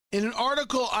In an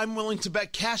article I'm willing to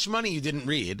bet cash money you didn't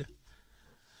read,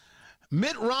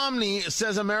 Mitt Romney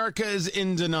says America is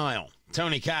in denial.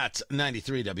 Tony Katz,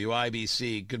 93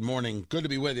 WIBC. Good morning. Good to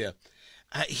be with you.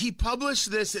 He published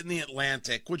this in The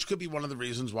Atlantic, which could be one of the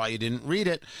reasons why you didn't read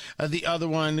it. The other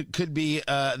one could be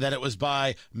that it was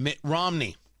by Mitt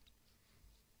Romney.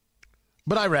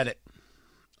 But I read it.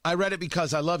 I read it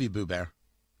because I love you, Boo Bear.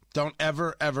 Don't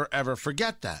ever, ever, ever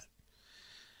forget that.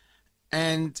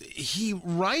 And he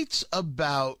writes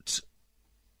about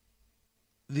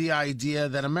the idea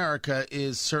that America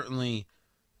is certainly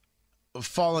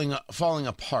falling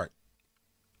apart.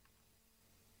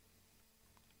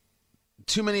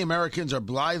 Too many Americans are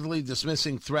blithely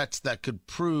dismissing threats that could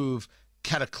prove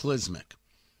cataclysmic.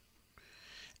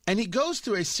 And he goes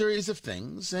through a series of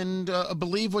things, and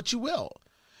believe what you will.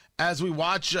 As we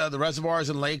watch the reservoirs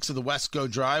and lakes of the West go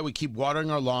dry, we keep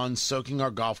watering our lawns, soaking our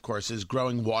golf courses,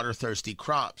 growing water-thirsty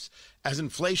crops. As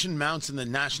inflation mounts and the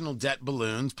national debt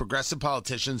balloons, progressive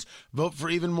politicians vote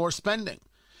for even more spending.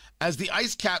 As the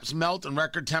ice caps melt and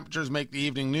record temperatures make the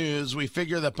evening news, we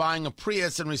figure that buying a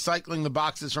Prius and recycling the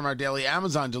boxes from our daily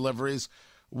Amazon deliveries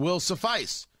will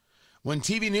suffice. When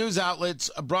TV news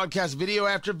outlets broadcast video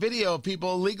after video of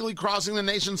people illegally crossing the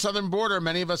nation's southern border,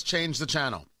 many of us change the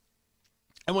channel.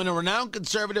 And when a renowned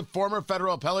conservative former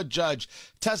federal appellate judge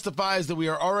testifies that we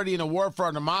are already in a war for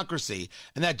our democracy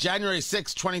and that January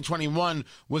 6, 2021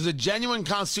 was a genuine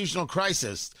constitutional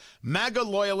crisis, MAGA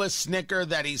loyalists snicker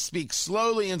that he speaks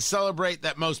slowly and celebrate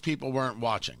that most people weren't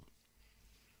watching.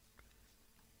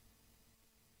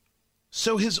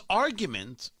 So his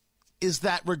argument is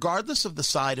that regardless of the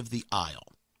side of the aisle,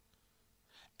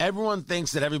 everyone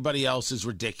thinks that everybody else is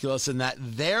ridiculous and that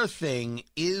their thing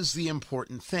is the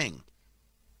important thing.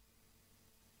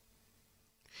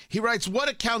 He writes, what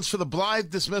accounts for the blithe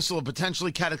dismissal of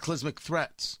potentially cataclysmic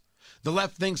threats? The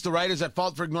left thinks the right is at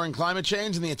fault for ignoring climate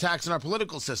change and the attacks on our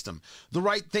political system. The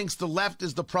right thinks the left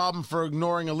is the problem for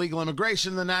ignoring illegal immigration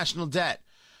and the national debt.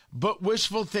 But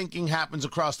wishful thinking happens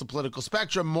across the political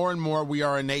spectrum. More and more, we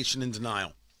are a nation in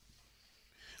denial.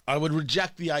 I would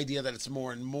reject the idea that it's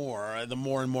more and more. The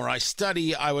more and more I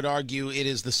study, I would argue it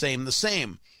is the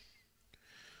same.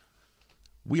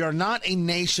 We are not a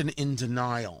nation in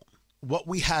denial. What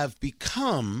we have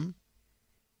become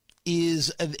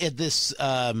is at this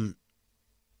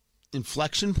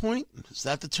inflection point, is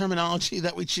that the terminology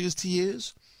that we choose to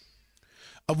use,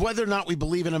 of whether or not we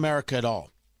believe in America at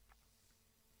all.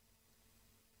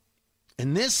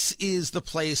 And this is the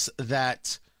place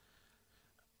that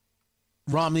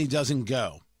Romney doesn't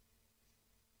go.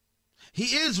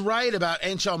 He is right about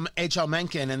H.L.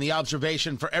 Mencken and the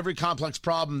observation, for every complex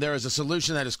problem, there is a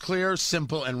solution that is clear,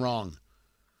 simple, and wrong.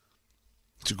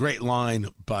 It's a great line,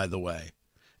 by the way.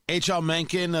 H.L.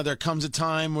 Mencken, there comes a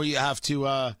time where you have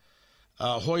to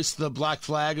hoist the black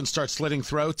flag and start slitting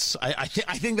throats. I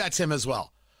think that's him as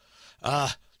well.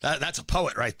 That's a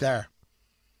poet right there.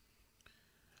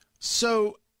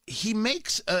 So he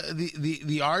makes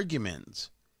the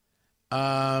argument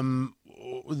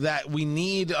that we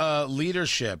need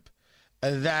leadership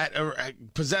that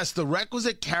possess the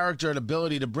requisite character and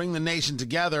ability to bring the nation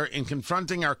together in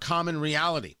confronting our common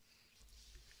reality.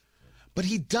 But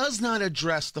he does not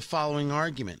address the following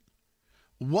argument.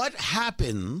 What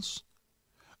happens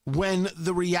when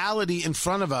the reality in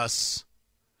front of us,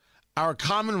 our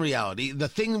common reality, the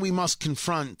thing we must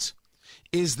confront,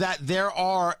 is that there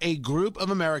are a group of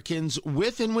Americans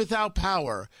with and without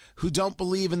power who don't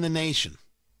believe in the nation?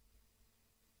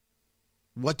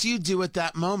 What do you do at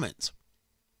that moment?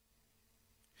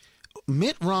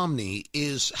 Mitt Romney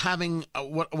is having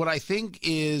what I think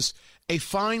is a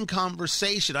fine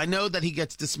conversation. I know that he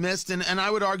gets dismissed, and I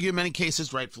would argue in many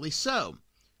cases rightfully so,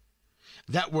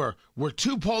 that we're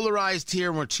too polarized here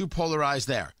and we're too polarized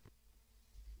there.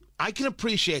 I can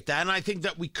appreciate that, and I think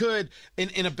that we could,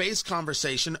 in a base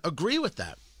conversation, agree with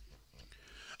that.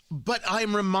 But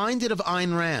I'm reminded of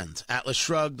Ayn Rand, Atlas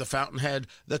Shrugged, The Fountainhead.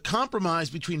 The compromise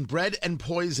between bread and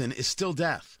poison is still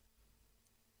death.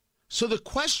 So the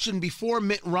question before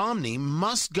Mitt Romney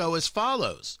must go as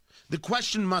follows. The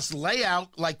question must lay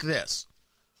out like this.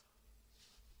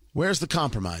 Where's the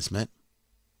compromise, Mitt?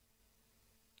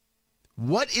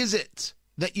 What is it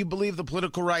that you believe the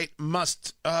political right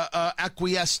must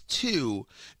acquiesce to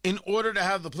in order to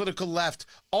have the political left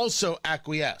also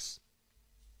acquiesce?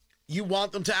 You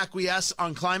want them to acquiesce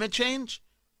on climate change?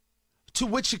 To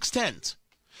which extent?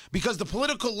 Because the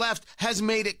political left has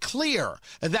made it clear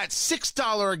that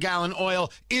 $6 a gallon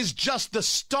oil is just the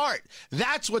start.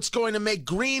 That's what's going to make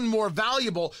green more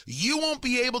valuable. You won't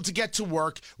be able to get to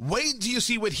work. Wait till you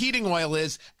see what heating oil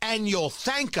is, and you'll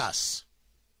thank us.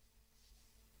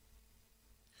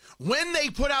 When they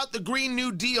put out the Green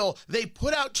New Deal, they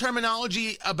put out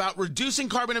terminology about reducing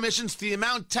carbon emissions to the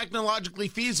amount technologically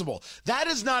feasible. That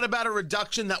is not about a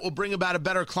reduction that will bring about a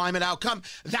better climate outcome.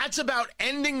 That's about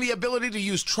ending the ability to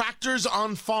use tractors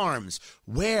on farms.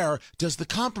 Where does the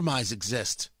compromise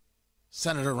exist,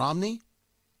 Senator Romney?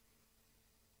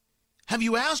 Have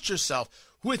you asked yourself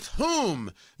with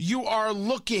whom you are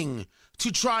looking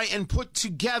to try and put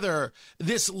together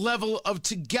this level of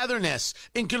togetherness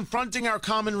in confronting our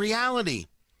common reality?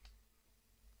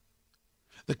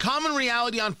 The common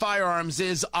reality on firearms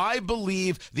is, I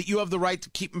believe that you have the right to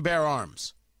keep and bear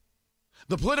arms.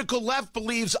 The political left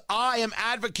believes I am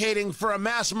advocating for a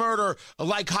mass murder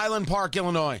like Highland Park,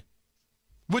 Illinois,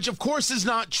 which of course is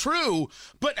not true.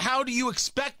 But how do you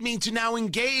expect me to now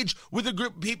engage with a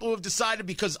group of people who have decided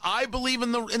because I believe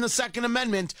in the Second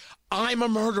Amendment, I'm a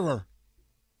murderer?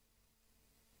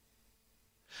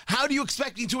 How do you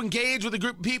expect me to engage with a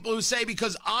group of people who say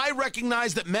because I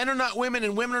recognize that men are not women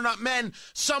and women are not men,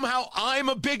 somehow I'm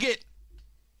a bigot?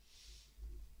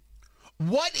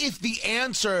 What if the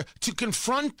answer to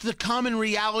confront the common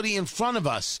reality in front of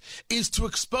us is to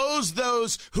expose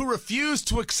those who refuse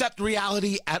to accept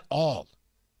reality at all?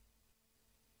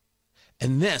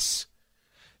 And this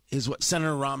is what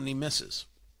Senator Romney misses.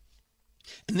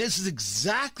 And this is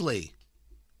exactly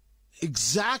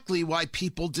why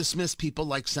people dismiss people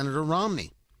like Senator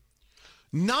Romney.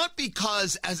 Not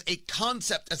because as a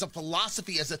concept, as a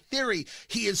philosophy, as a theory,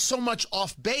 he is so much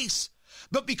off base,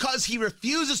 but because he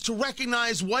refuses to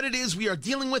recognize what it is we are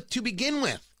dealing with to begin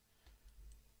with.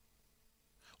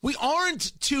 We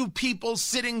aren't two people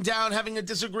sitting down having a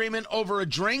disagreement over a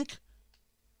drink.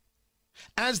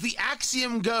 As the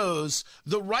axiom goes,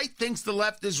 the right thinks the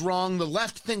left is wrong, the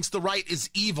left thinks the right is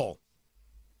evil.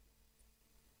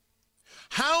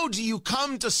 How do you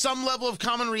come to some level of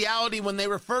common reality when they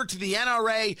refer to the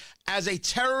NRA as a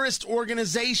terrorist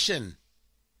organization?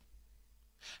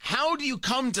 How do you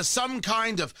come to some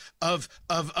kind of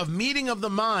meeting of the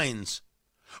minds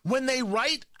when they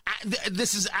write,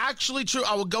 this is actually true,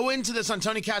 I will go into this on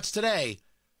Tony Katz today,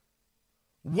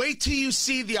 wait till you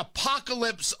see the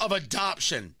apocalypse of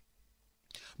adoption,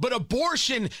 but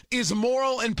abortion is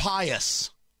moral and pious.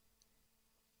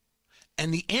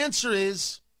 And the answer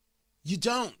is, you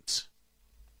don't.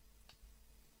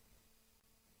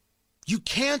 You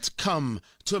can't come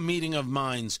to a meeting of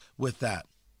minds with that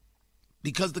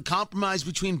because the compromise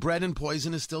between bread and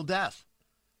poison is still death.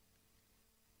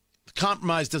 The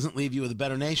compromise doesn't leave you with a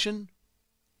better nation.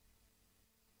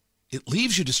 It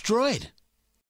leaves you destroyed.